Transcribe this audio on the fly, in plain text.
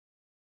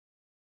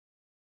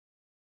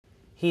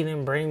he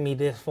didn't bring me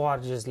this far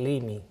to just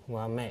leave me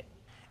where I'm at.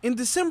 In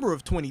December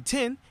of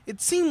 2010,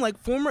 it seemed like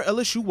former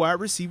LSU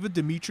wide receiver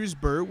Demetrius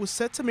Byrd was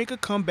set to make a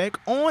comeback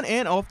on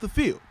and off the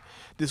field.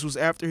 This was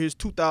after his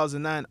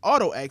 2009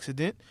 auto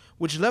accident,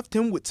 which left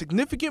him with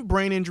significant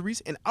brain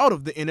injuries and out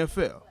of the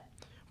NFL.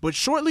 But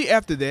shortly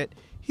after that,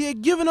 he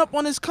had given up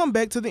on his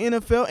comeback to the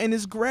NFL, and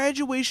his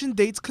graduation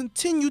dates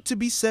continued to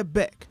be set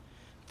back.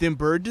 Then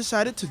Byrd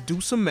decided to do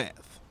some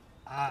math.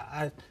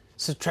 I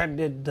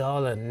subtracted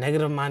all the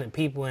negative-minded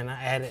people, and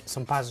I added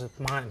some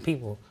positive-minded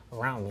people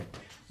around me.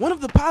 One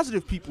of the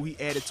positive people he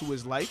added to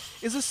his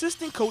life is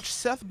assistant coach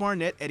Seth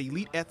Barnett at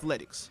Elite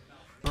Athletics.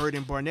 Byrd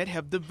and Barnett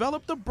have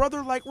developed a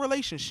brother-like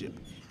relationship,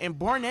 and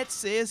Barnett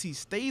says he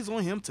stays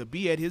on him to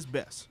be at his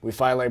best. We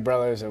fight like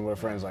brothers, and we're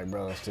friends like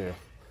brothers, too.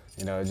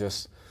 You know,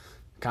 just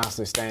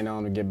constantly staying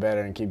on to get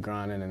better and keep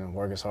grinding and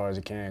work as hard as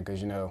you can,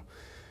 because, you know,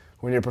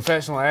 when you're a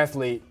professional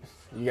athlete,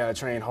 you got to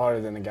train harder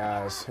than the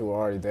guys who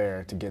are already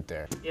there to get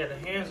there. Yeah, the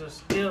hands are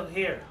still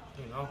here,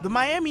 you know. The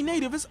Miami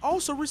native is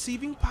also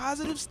receiving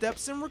positive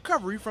steps in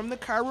recovery from the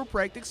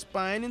Chiropractic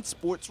Spine and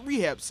Sports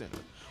Rehab Center,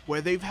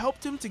 where they've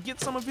helped him to get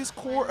some of his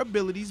core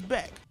abilities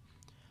back.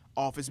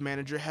 Office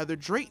manager Heather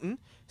Drayton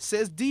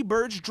says D.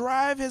 Byrd's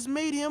drive has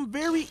made him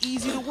very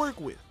easy to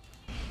work with.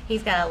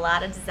 He's got a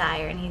lot of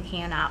desire and he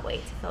cannot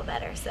wait to feel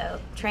better.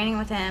 So training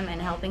with him and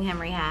helping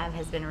him rehab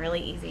has been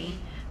really easy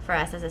for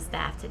us as a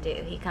staff to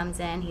do. He comes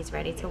in, he's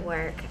ready to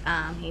work,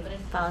 he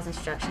follows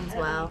instructions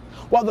well.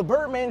 While the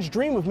Byrdman's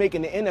dream of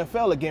making the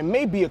NFL again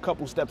may be a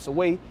couple steps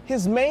away,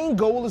 his main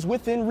goal is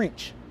within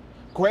reach: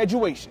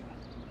 graduation.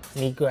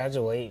 Me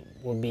graduate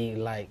would be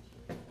like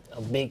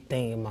a big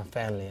thing in my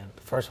family. I'm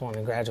the first one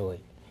to graduate.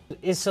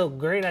 It's so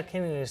great I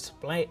can't even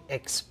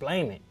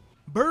explain it.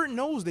 Byrd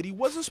knows that he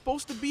wasn't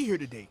supposed to be here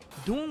today,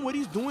 doing what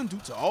he's doing due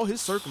to all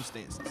his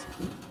circumstances.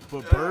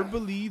 But Byrd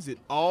believes it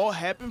all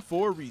happened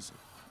for a reason.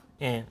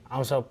 And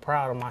I'm so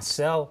proud of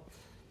myself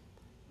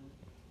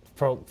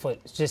for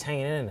just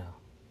hanging in there.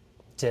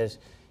 Just,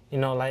 you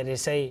know, like they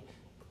say,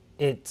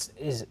 it's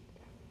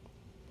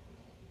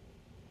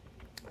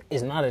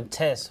not a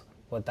test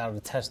without a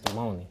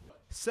testimony.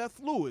 Seth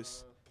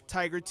Lewis,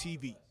 Tiger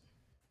TV.